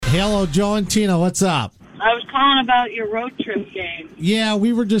Hello, Joe and Tina. What's up? I was calling about your road trip game. Yeah,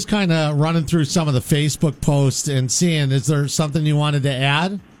 we were just kind of running through some of the Facebook posts and seeing, is there something you wanted to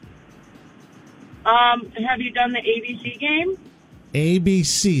add? Have you done the ABC game?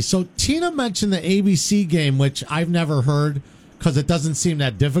 ABC. So Tina mentioned the ABC game, which I've never heard because it doesn't seem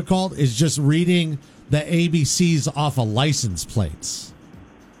that difficult, is just reading the ABCs off of license plates.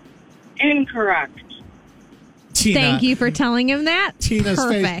 Incorrect. Tina, Thank you for telling him that. Tina's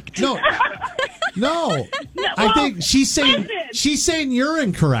Perfect. Face. No. I think she's saying you're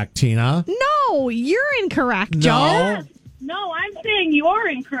incorrect, Tina. No, you're incorrect, Joe. No, I'm saying you're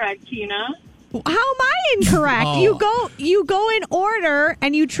incorrect, Tina. How am I incorrect? Oh. You go in order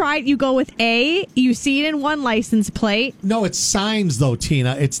and you go with A, you see it in one license plate. No, it's signs though,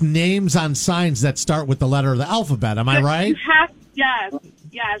 Tina. It's names on signs that start with the letter of the alphabet. Am I right? Yes.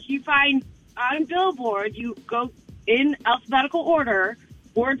 You find on billboard, you go in alphabetical order,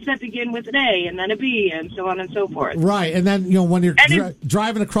 words that begin with an A and then a B and so on and so forth. Right. And then, when you're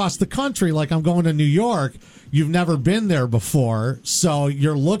driving across the country, like I'm going to New York, you've never been there before. So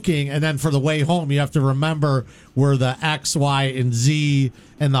you're looking, and then for the way home, you have to remember where the X, Y, and Z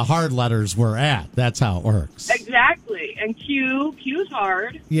and the hard letters were at. That's how it works. Exactly. And Q's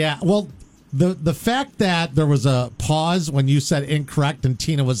hard. Yeah. Well, the fact that there was a pause when you said incorrect and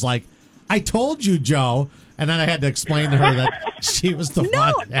Tina was like, I told you, Joe. And then I had to explain to her that she was the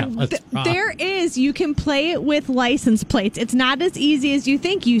one that was wrong. There is. You can play it with license plates. It's not as easy as you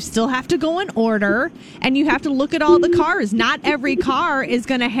think. You still have to go in order, and you have to look at all the cars. Not every car is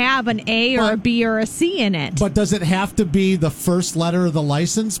going to have an A or a B or a C in it. But does it have to be the first letter of the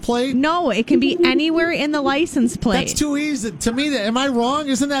license plate? No, it can be anywhere in the license plate. That's too easy. To me, am I wrong?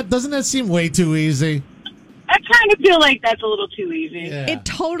 Doesn't that seem way too easy? I kind of feel like that's a little too easy. Yeah. It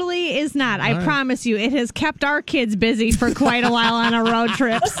totally is not. I promise you. It has kept our kids busy for quite a while on a road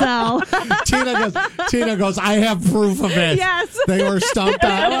trip. So Tina goes, I have proof of it. Yes. They were stumped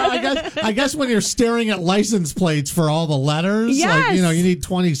out. Well, I guess when you're staring at license plates for all the letters, yes. you need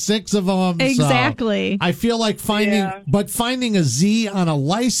 26 of them. Exactly. So I feel like finding a Z on a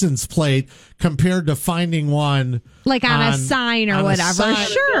license plate compared to finding one like on a sign or whatever.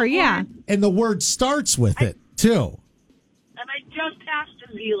 Sure, yeah. And the word starts with it, too. And I just passed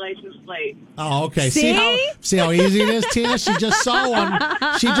a Z license plate. Oh, okay. See how easy it is, Tina? She just saw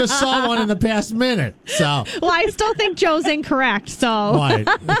one. She just saw one in the past minute. So. Well, I still think Joe's incorrect. So. Right.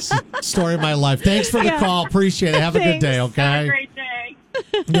 It's the story of my life. Thanks for the call. Appreciate it. Have a good day. Okay. Have a great day.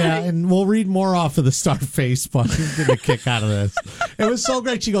 Yeah, and we'll read more off of the Star Facebook. We'll get a kick out of this. It was so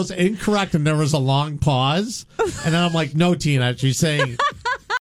great. She goes, incorrect, and there was a long pause. And then I'm like, no, Tina. She's saying